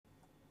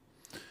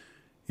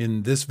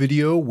In this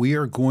video, we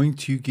are going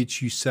to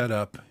get you set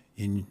up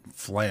in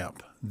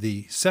FLAMP,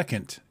 the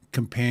second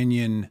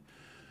companion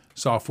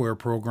software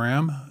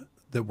program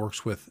that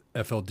works with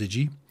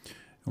FLDigi.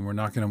 And we're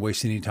not going to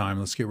waste any time.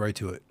 Let's get right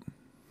to it.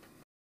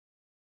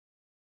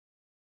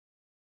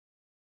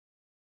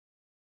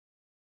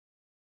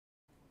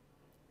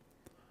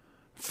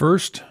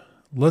 First,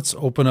 let's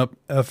open up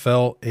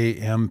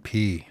FLAMP.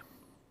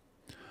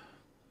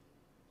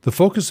 The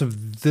focus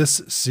of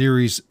this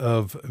series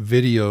of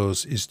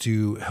videos is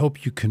to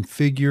help you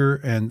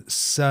configure and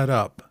set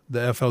up the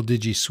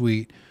FLDigi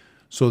suite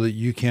so that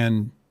you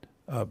can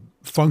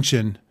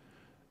function,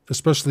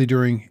 especially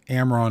during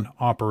AmRRON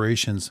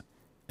operations,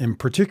 and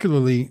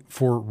particularly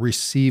for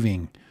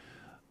receiving.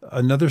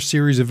 Another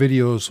series of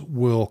videos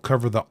will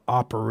cover the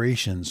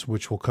operations,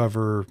 which will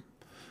cover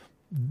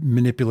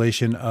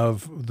manipulation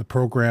of the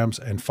programs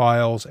and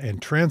files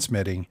and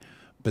transmitting.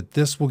 But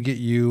this will get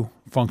you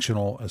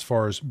functional as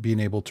far as being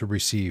able to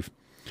receive.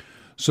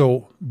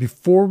 So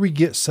before we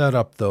get set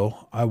up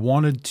though, I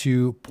wanted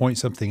to point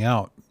something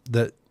out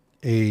that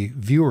a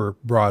viewer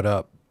brought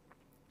up.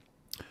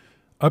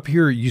 Up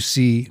here you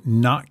see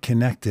not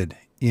connected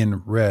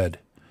in red.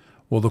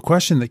 Well, the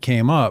question that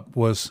came up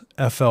was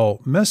FL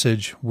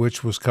message,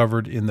 which was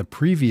covered in the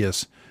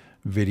previous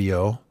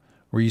video,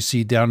 where you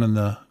see down in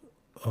the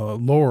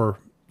lower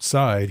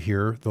side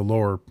here, the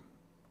lower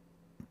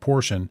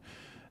portion,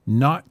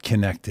 not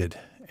connected,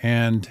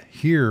 and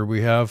here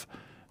we have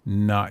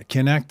not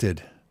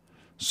connected.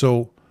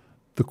 So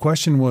the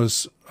question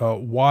was,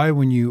 why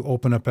when you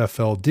open up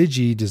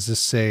FLDigi does this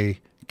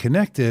say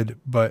connected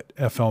but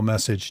FL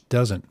message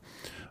doesn't?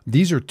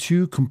 These are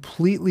two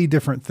completely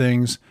different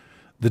things.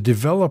 The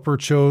developer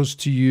chose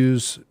to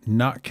use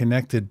not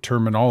connected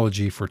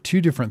terminology for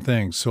two different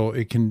things, so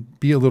it can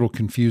be a little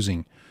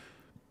confusing.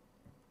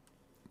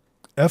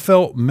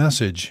 FL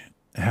message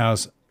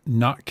has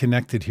not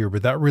connected here,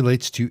 but that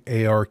relates to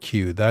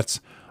ARQ.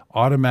 That's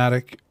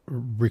automatic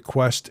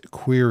request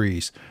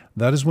queries.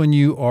 That is when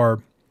you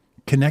are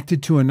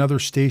connected to another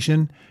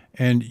station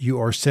and you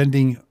are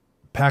sending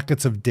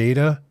packets of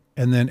data,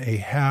 and then a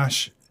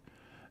hash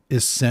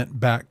is sent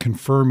back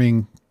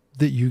confirming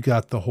that you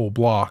got the whole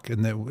block,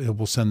 and that it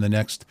will send the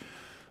next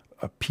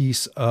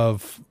piece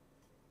of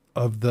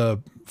the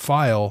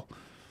file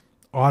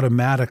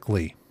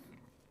automatically.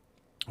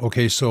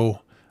 Okay, so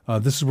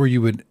this is where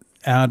you would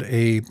add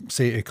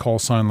say a call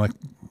sign, like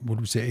what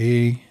do we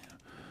say,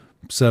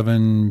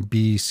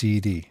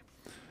 A7BCD.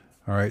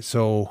 All right,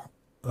 so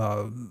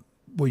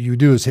what you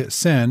do is hit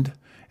send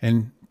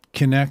and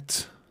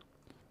connect.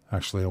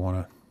 Actually, I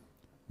want to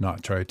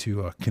not try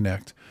to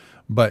connect,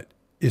 but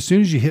as soon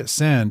as you hit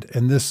send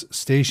and this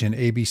station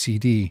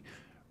ABCD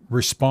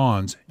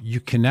responds, you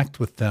connect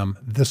with them,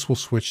 this will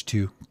switch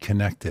to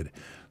connected.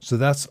 So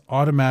that's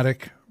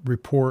automatic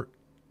report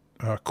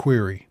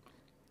query.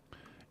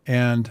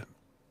 And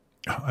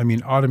I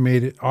mean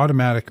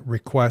automatic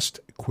request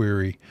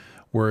query,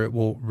 where it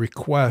will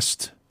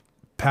request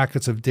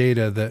packets of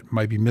data that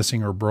might be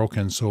missing or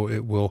broken, so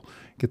it will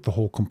get the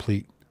whole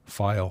complete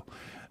file.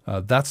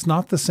 That's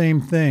not the same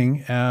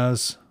thing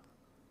as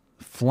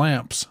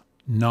FLAMP's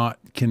not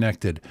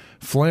connected.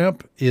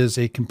 FLAMP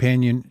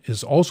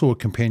is also a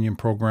companion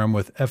program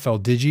with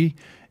FLDigi,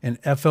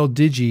 and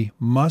FLDigi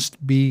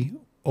must be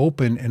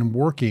open and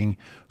working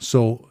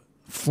so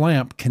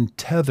FLAMP can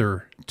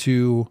tether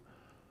to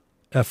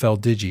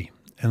FLDigi.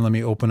 And let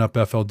me open up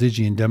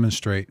FLDigi and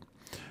demonstrate.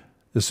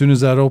 As soon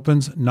as that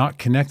opens, not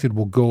connected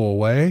will go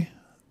away.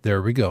 There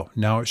we go.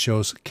 Now it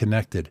shows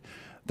connected.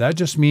 That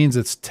just means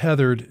it's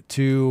tethered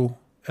to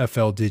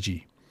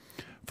FLDigi.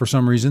 For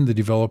some reason, the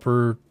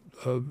developer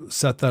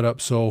set that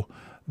up so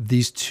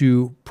these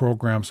two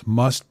programs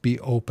must be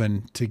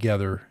open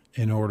together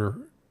in order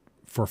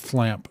for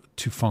FLAMP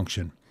to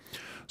function.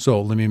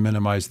 So let me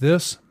minimize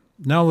this.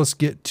 Now let's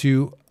get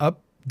to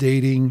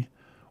updating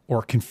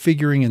or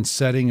configuring and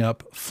setting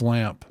up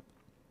FLAMP.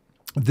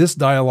 This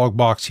dialog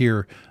box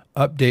here,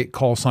 update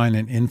call sign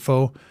and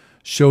info,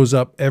 shows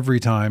up every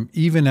time,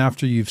 even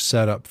after you've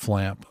set up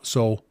FLAMP.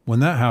 So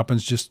when that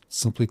happens, just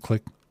simply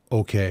click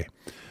OK.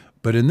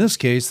 But in this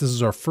case, this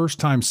is our first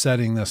time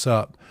setting this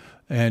up,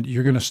 and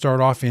you're going to start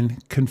off in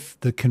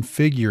the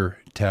configure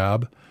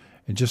tab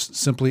and just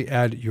simply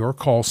add your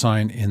call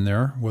sign in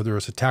there, whether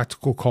it's a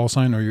tactical call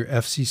sign or your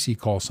FCC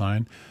call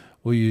sign.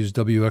 We'll use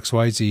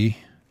WXYZ.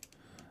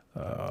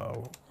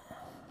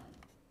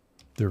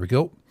 There we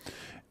go.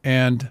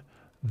 And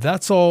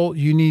that's all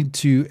you need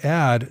to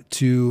add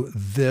to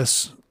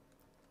this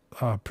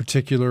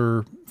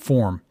particular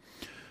form.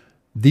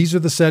 These are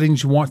the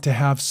settings you want to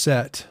have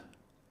set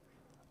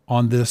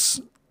on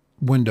this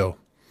window.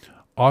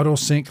 Auto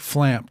sync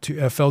FLAMP to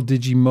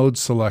FLDigi mode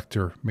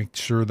selector. Make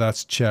sure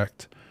that's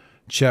checked.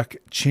 Check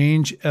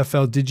change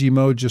FLDigi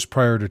mode just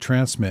prior to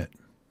transmit.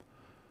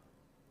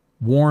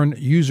 Warn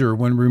user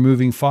when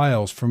removing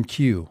files from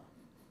queue.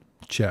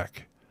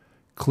 Check.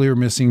 Clear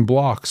missing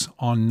blocks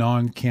on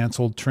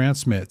non-canceled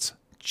transmits.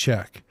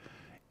 Check.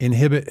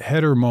 Inhibit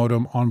header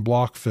modem on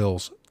block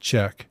fills.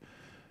 Check.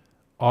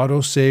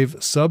 Autosave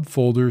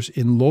subfolders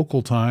in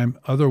local time,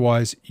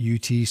 otherwise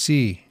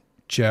UTC.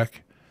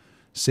 Check.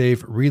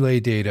 Save relay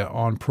data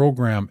on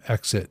program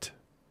exit.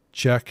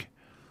 Check.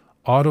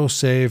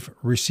 Autosave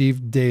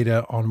received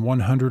data on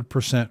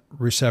 100%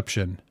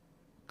 reception.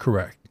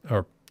 Correct.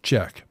 Or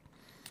check.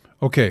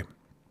 Okay.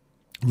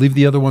 Leave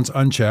the other ones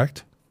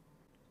unchecked.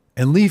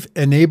 And leave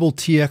enable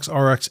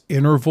TXRX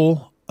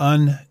interval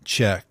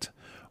unchecked.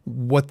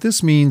 What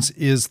this means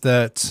is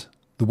that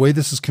the way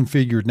this is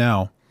configured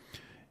now,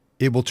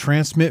 it will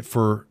transmit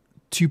for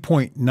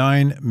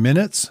 2.9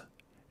 minutes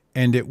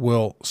and it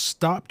will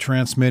stop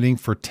transmitting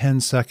for 10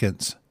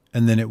 seconds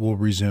and then it will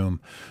resume.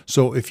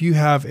 So if you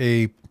have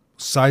a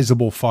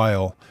sizable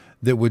file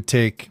that would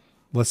take,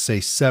 let's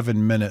say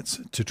 7 minutes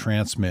to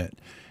transmit,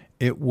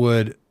 it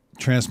would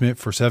transmit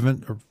for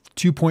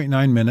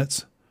 2.9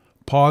 minutes,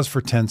 pause for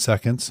 10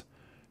 seconds,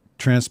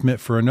 transmit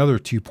for another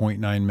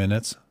 2.9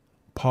 minutes,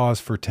 pause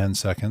for 10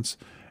 seconds,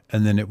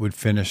 and then it would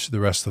finish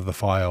the rest of the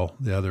file,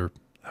 the other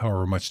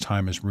however much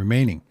time is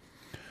remaining.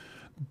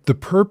 The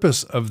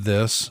purpose of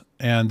this,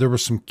 and there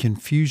was some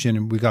confusion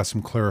and we got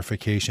some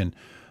clarification.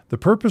 The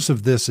purpose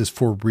of this is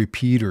for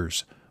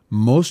repeaters.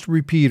 Most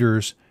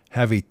repeaters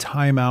have a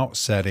timeout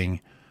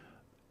setting,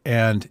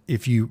 and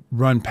if you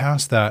run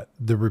past that,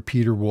 the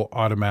repeater will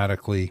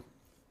automatically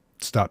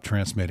stop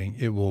transmitting.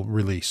 It will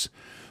release.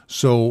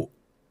 So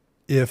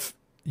if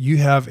you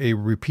have a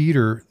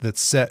repeater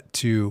that's set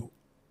to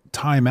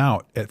time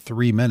out at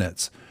 3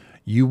 minutes,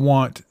 you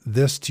want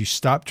this to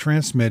stop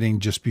transmitting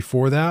just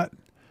before that.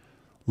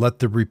 Let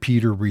the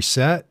repeater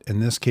reset. In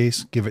this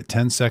case, give it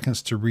 10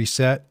 seconds to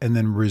reset and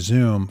then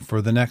resume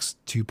for the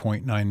next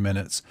 2.9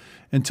 minutes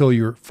until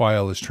your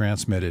file is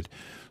transmitted.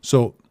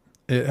 So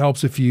it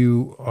helps if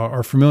you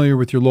are familiar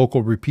with your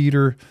local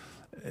repeater.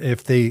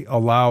 If they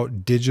allow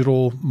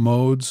digital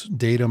modes,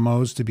 data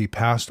modes to be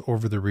passed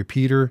over the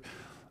repeater,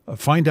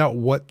 find out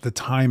what the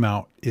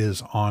timeout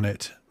is on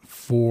it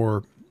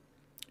for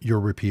your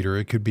repeater.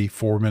 It could be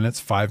 4 minutes,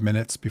 5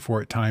 minutes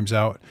before it times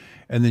out,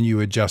 and then you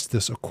adjust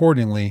this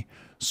accordingly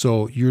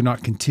so you're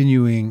not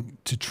continuing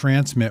to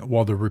transmit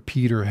while the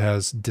repeater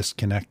has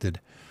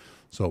disconnected.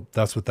 So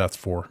that's what that's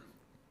for.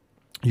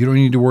 You don't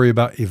need to worry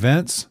about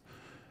events,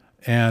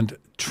 and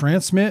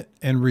transmit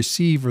and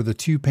receive are the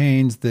two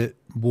panes that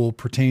will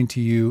pertain to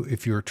you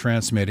if you're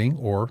transmitting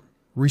or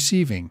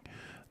receiving.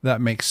 That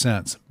makes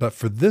sense. But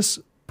for this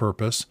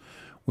purpose,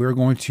 we're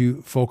going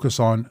to focus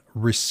on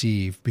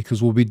receive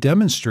because we'll be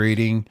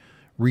demonstrating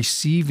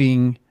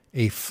receiving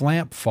a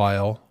FLAMP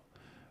file,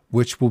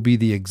 which will be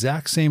the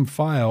exact same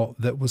file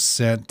that was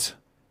sent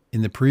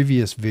in the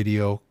previous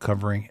video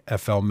covering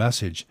FL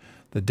message.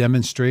 The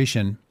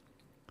demonstration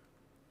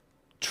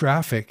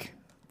traffic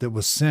that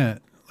was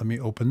sent, let me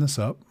open this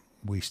up.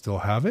 We still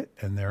have it,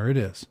 and there it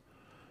is.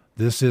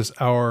 This is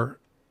our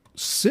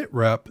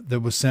sitrep that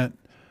was sent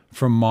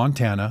from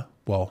Montana,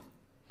 well,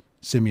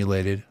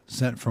 simulated,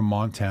 sent from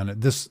Montana.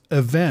 This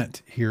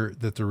event here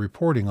that they're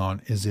reporting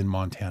on is in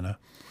Montana.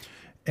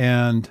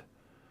 And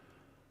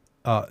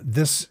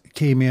this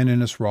came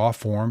in its raw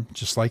form,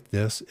 just like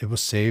this. It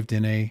was saved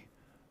in a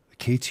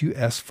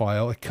K2S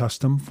file, a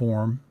custom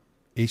form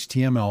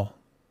HTML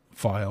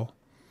file.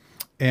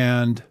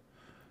 And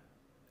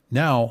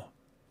now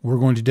we're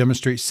going to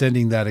demonstrate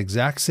sending that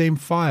exact same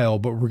file,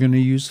 but we're going to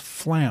use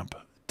FLAMP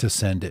to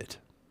send it.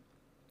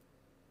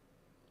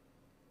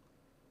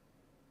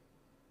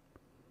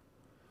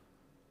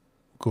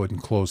 Go ahead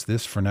and close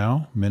this for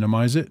now,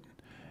 minimize it,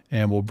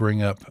 and we'll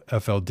bring up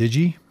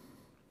FLDigi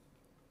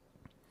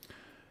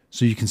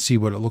so you can see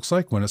what it looks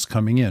like when it's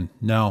coming in.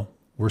 Now,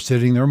 we're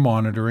sitting there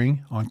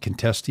monitoring on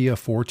Contestia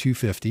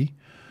 4250.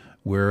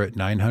 We're at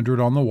 900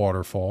 on the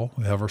waterfall.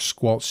 We have our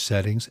squelch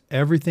settings.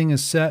 Everything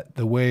is set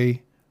the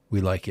way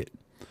we like it.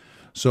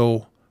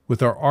 So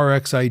with our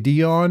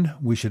RxID on,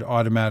 we should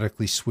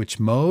automatically switch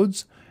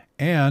modes,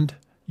 and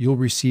you'll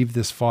receive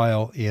this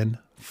file in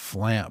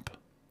FLAMP.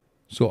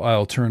 So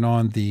I'll turn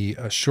on the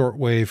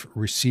shortwave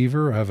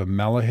receiver. I have a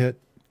Malahit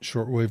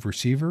shortwave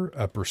receiver,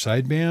 upper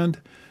sideband,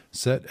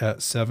 set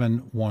at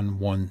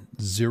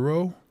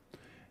 7110,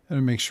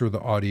 and make sure the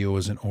audio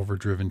isn't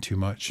overdriven too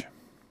much.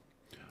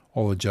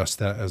 I'll adjust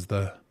that as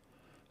the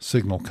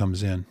signal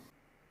comes in.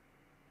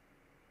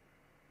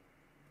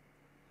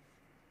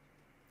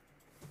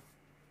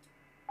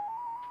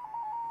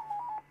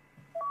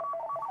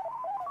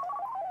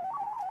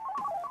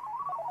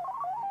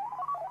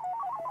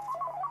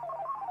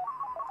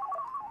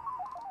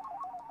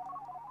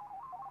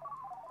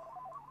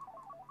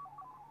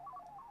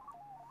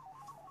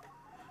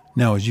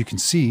 Now, as you can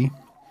see,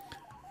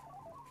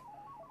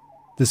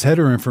 this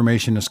header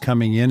information is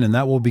coming in, and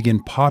that will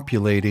begin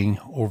populating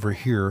over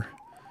here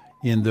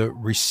in the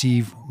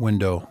receive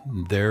window.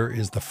 There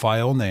is the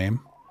file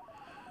name.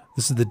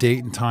 This is the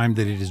date and time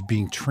that it is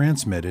being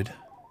transmitted.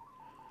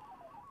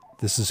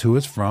 This is who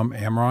it's from.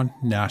 AmRRON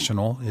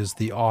National is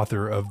the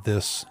author of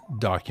this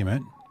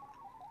document,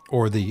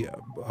 or the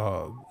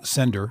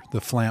sender,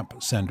 the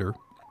FLAMP sender.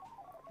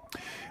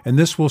 And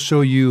this will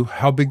show you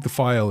how big the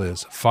file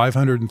is,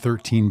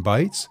 513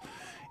 bytes.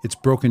 It's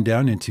broken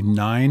down into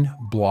 9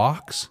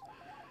 blocks,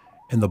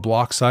 and the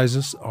block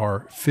sizes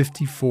are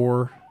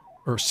 54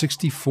 or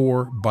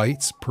 64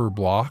 bytes per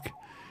block.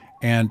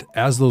 And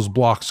as those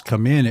blocks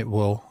come in, it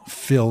will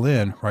fill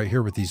in right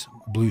here with these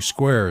blue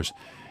squares,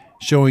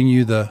 showing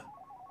you the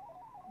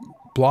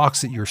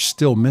blocks that you're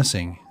still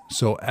missing.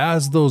 So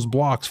as those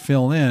blocks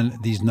fill in,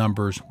 these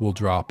numbers will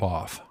drop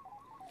off.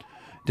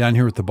 Down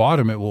here at the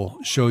bottom, it will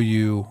show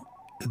you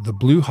the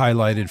blue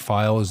highlighted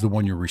file is the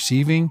one you're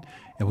receiving,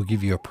 and will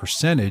give you a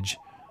percentage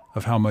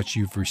of how much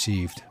you've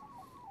received.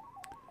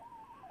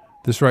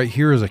 This right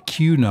here is a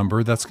queue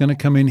number that's going to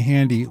come in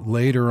handy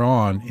later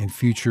on in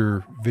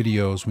future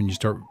videos when you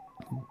start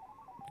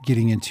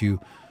getting into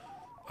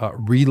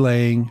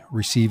relaying,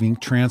 receiving,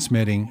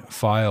 transmitting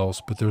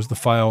files. But there's the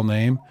file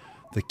name,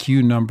 the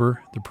queue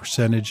number, the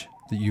percentage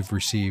that you've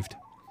received.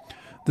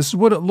 This is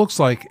what it looks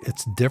like.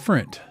 It's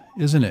different,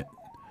 isn't it?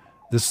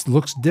 This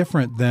looks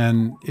different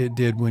than it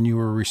did when you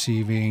were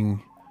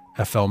receiving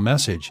FL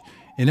message.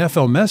 In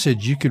FL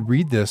message, you could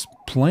read this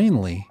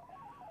plainly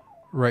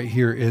right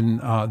here in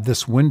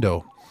this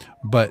window,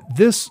 but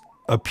this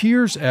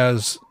appears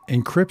as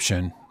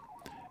encryption.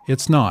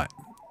 It's not.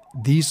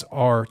 These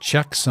are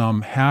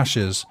checksum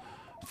hashes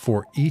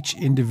for each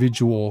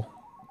individual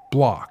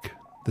block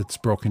that's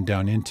broken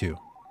down into.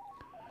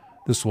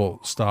 This will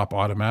stop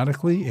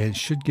automatically and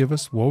should give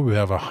us, well, we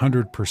have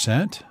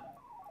 100%.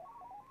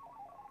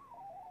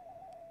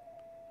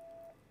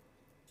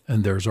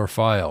 And there's our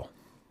file.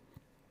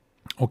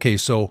 Okay,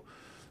 so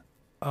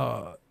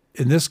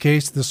in this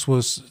case, this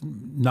was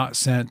not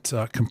sent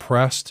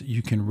compressed.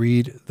 You can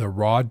read the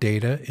raw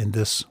data in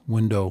this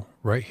window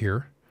right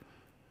here.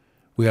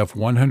 We have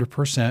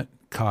 100%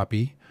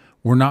 copy.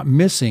 We're not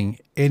missing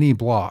any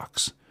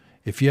blocks.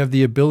 If you have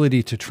the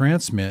ability to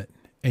transmit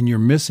and you're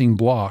missing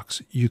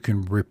blocks, you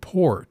can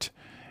report,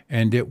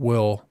 and it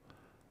will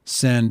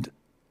send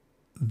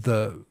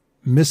the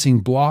missing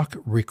block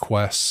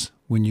requests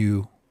when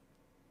you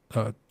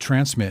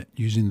transmit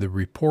using the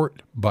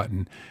report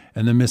button,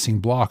 and the missing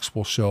blocks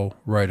will show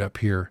right up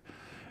here.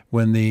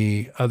 When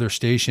the other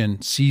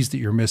station sees that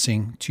you're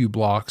missing 2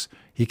 blocks,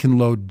 he can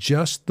load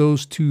just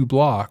those 2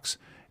 blocks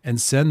and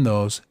send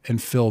those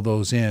and fill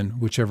those in,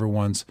 whichever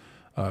ones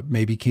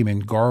maybe came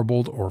in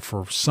garbled, or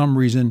for some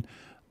reason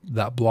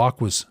that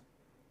block was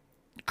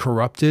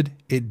corrupted.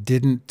 It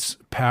didn't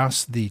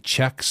pass the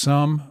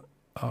checksum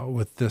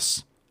with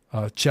this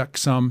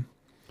checksum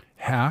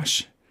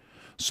hash.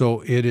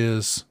 So it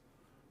is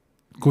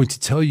going to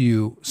tell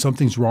you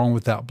something's wrong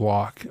with that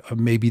block.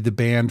 Maybe the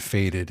band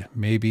faded.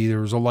 Maybe there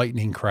was a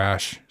lightning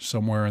crash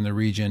somewhere in the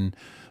region.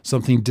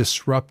 Something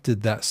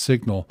disrupted that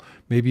signal.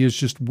 Maybe it's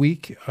just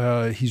weak.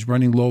 He's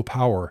running low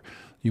power.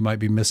 You might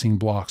be missing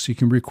blocks. You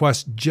can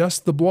request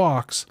just the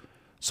blocks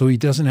so he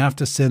doesn't have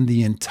to send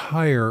the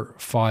entire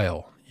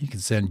file. You can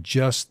send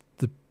just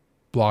the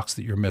blocks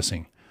that you're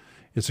missing.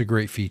 It's a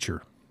great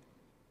feature.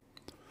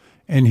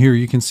 And here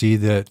you can see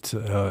that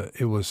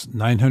it was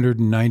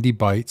 990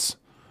 bytes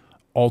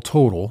all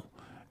total,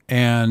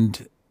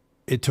 and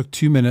it took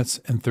 2 minutes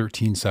and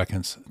 13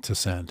 seconds to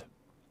send.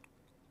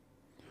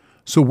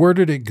 So where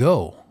did it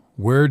go?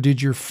 Where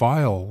did your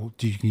file?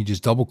 Can you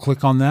just double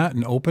click on that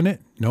and open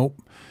it?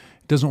 Nope.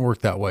 It doesn't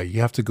work that way.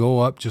 You have to go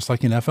up, just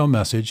like in FL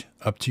Message,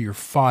 up to your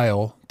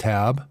File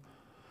tab.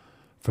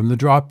 From the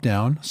drop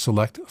down,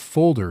 select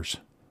Folders.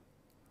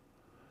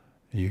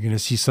 You're going to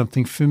see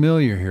something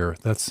familiar here.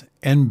 That's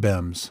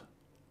NBEMs.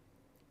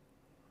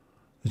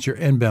 That's your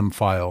NBEM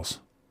files.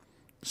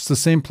 It's the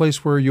same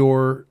place where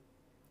your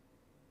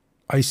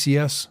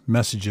ICS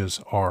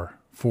messages are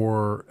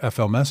for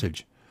FL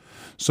Message.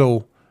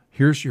 So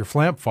here's your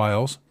FLAMP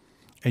files,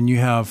 and you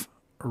have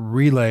a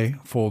relay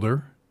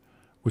folder,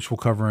 which we'll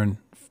cover in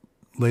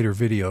later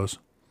videos.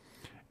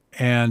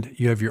 And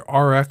you have your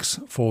RX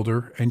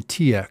folder and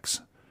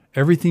TX.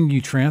 Everything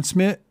you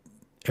transmit,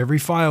 every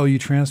file you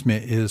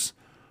transmit is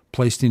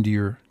placed into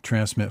your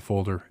transmit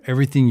folder.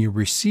 Everything you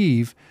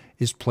receive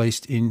is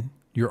placed in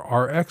your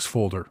RX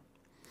folder.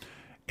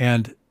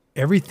 And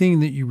everything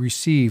that you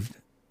received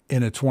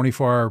in a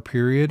 24-hour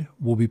period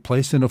will be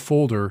placed in a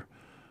folder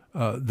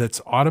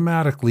that's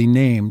automatically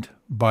named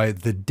by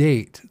the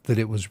date that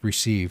it was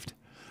received.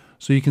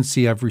 So you can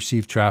see I've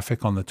received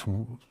traffic on the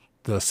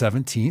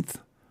 17th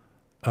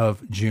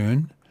of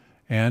June,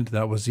 and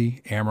that was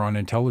the AmRRON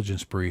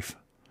intelligence brief.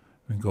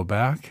 And go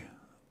back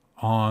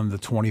on the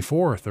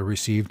 24th, I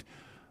received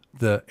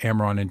the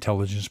AmRRON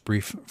intelligence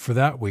brief for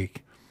that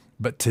week.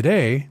 But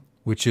today,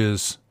 which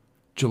is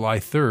July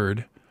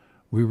 3rd,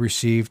 we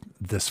received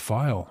this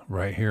file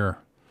right here.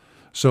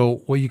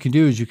 So what you can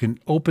do is you can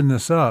open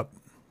this up,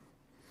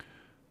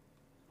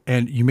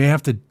 and you may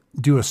have to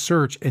do a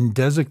search and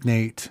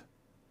designate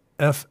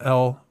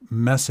FL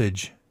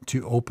message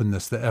to open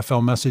this, the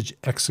FL message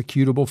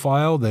executable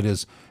file that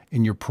is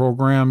in your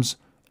program's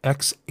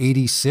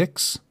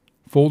x86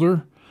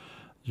 folder.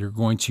 You're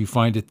going to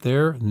find it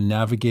there,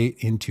 navigate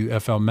into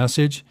FL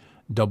message,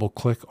 double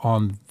click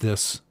on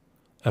this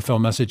FL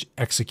message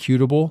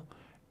executable,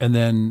 and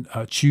then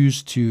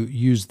choose to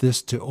use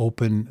this to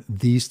open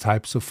these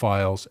types of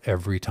files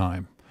every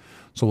time.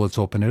 So let's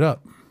open it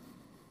up.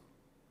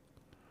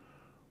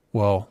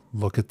 Well,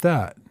 look at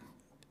that.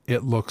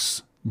 It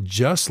looks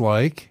just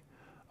like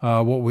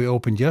what we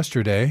opened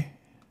yesterday,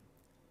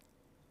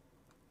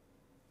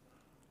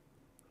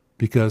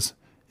 because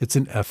it's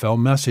an FL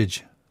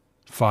message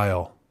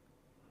file.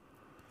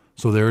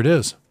 So there it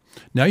is.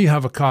 Now you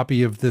have a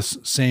copy of this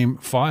same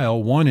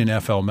file, one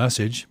in FL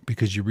message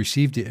because you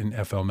received it in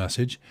FL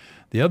message.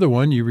 The other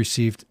one you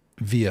received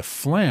via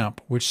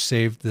FLAMP, which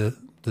saved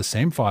the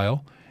same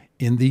file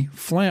in the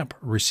FLAMP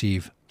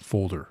receive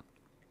folder.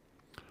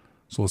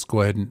 So let's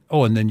go ahead and,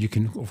 and then you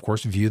can, of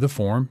course, view the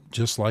form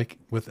just like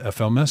with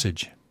FL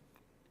message.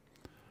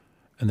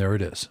 And there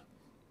it is.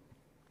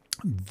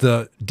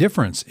 The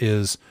difference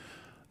is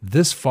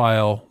this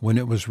file, when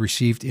it was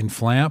received in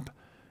FLAMP,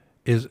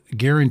 is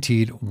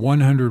guaranteed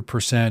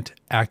 100%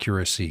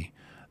 accuracy.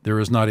 There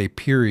is not a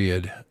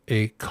period,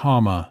 a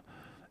comma,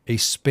 a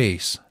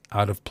space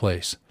out of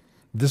place.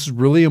 This is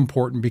really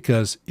important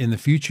because in the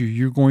future,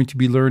 you're going to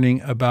be learning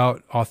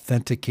about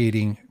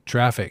authenticating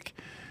traffic.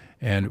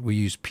 And we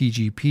use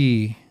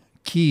PGP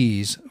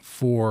keys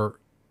for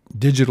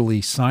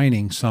digitally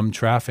signing some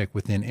traffic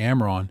within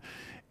AmRRON,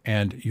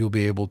 and you'll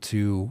be able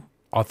to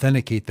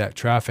authenticate that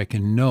traffic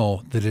and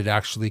know that it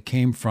actually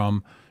came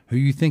from who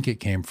you think it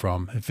came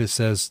from. If it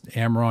says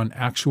AmRRON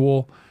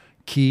actual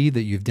key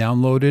that you've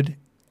downloaded,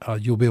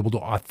 you'll be able to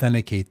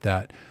authenticate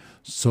that.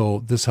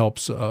 So this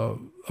helps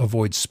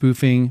avoid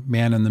spoofing,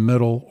 man in the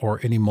middle, or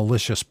any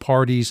malicious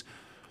parties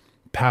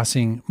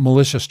passing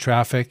malicious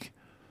traffic,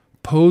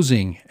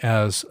 posing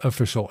as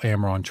official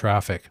AmRRON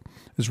traffic.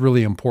 Is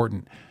really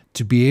important.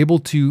 To be able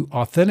to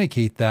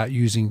authenticate that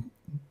using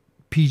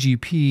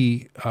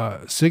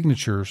PGP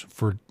signatures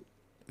for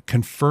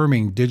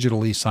confirming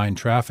digitally signed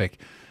traffic,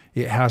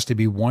 it has to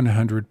be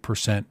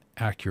 100%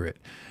 accurate.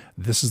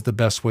 This is the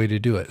best way to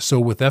do it. So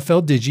with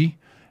FLDigi,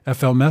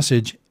 FL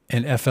Message,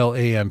 and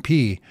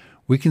FLAMP,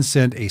 we can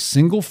send a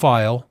single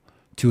file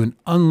to an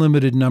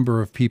unlimited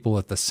number of people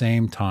at the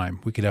same time.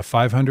 We could have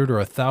 500 or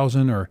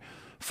 1,000 or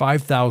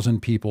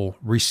 5,000 people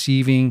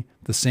receiving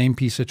the same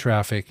piece of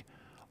traffic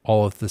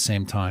all at the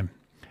same time.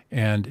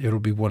 And it'll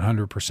be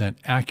 100%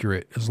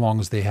 accurate as long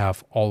as they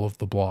have all of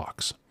the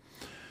blocks.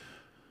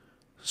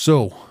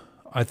 So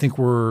I think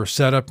we're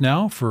set up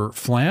now for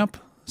FLAMP.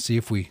 See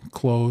if we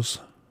close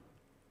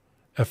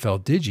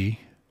FLDigi.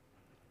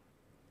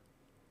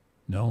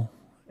 No,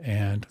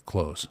 and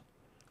close.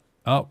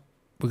 Oh,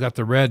 we got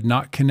the red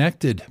not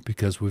connected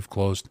because we've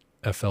closed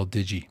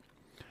FLDigi.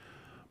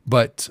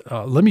 But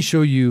let me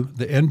show you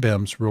the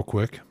NBEMS real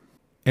quick.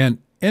 And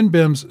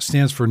NBEMS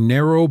stands for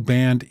Narrow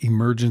Band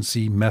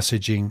Emergency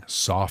Messaging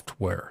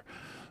Software.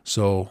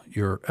 So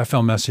your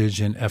FL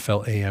Message and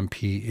FLAMP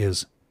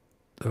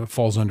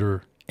falls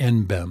under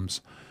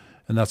NBEMS,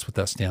 and that's what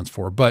that stands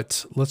for.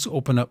 But let's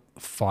open up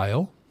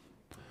File,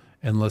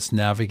 and let's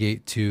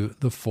navigate to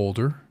the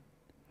folder.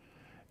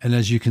 And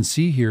as you can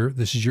see here,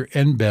 this is your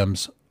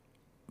NBEMS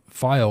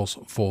Files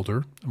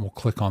folder, and we'll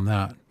click on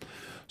that.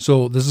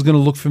 So this is going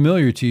to look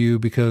familiar to you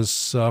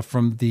because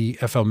from the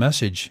FL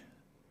Message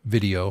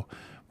video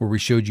where we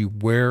showed you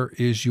where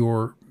is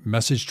your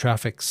message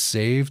traffic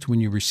saved when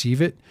you receive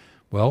it,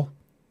 well,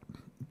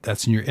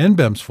 that's in your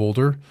NBEMS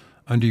folder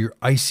under your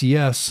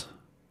ICS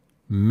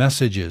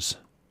messages.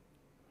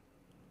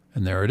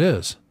 And there it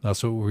is.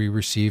 That's what we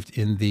received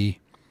in the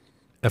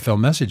FL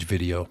Message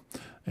video.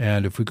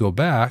 And if we go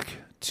back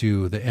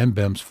to the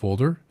NBEMS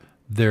folder,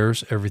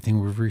 there's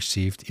everything we've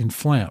received in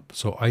FLAMP.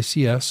 So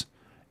ICS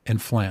and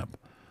FLAMP,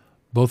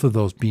 both of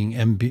those being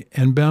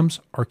NBEMS,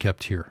 are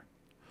kept here.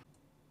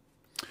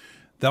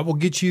 That will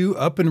get you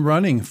up and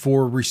running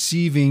for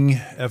receiving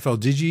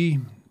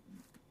FLDigi,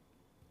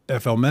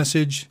 FL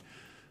Message,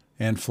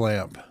 and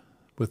FLAMP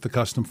with the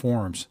custom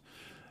forms.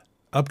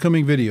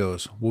 Upcoming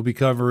videos, we'll be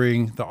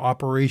covering the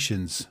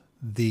operations,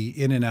 the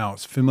in and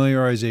outs,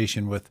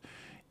 familiarization with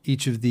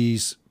each of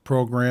these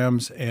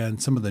programs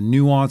and some of the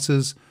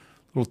nuances,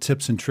 little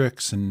tips and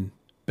tricks and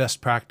best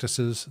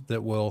practices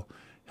that will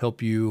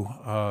help you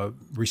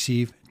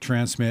receive,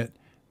 transmit,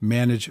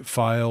 manage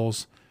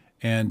files,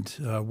 and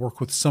work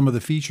with some of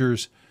the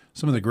features,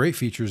 some of the great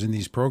features in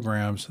these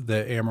programs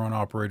that AmRRON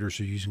operators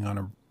are using on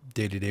a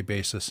day-to-day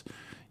basis.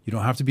 You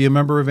don't have to be a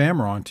member of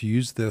AmRRON to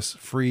use this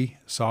free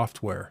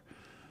software.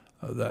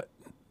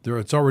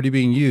 It's already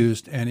being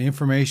used, and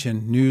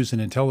information, news,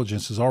 and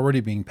intelligence is already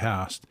being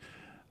passed.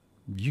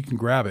 You can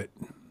grab it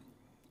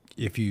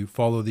if you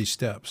follow these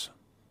steps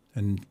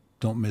and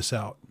don't miss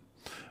out.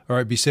 All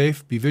right, be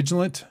safe, be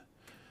vigilant.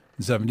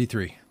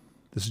 73.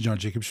 This is John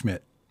Jacob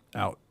Schmidt,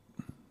 out.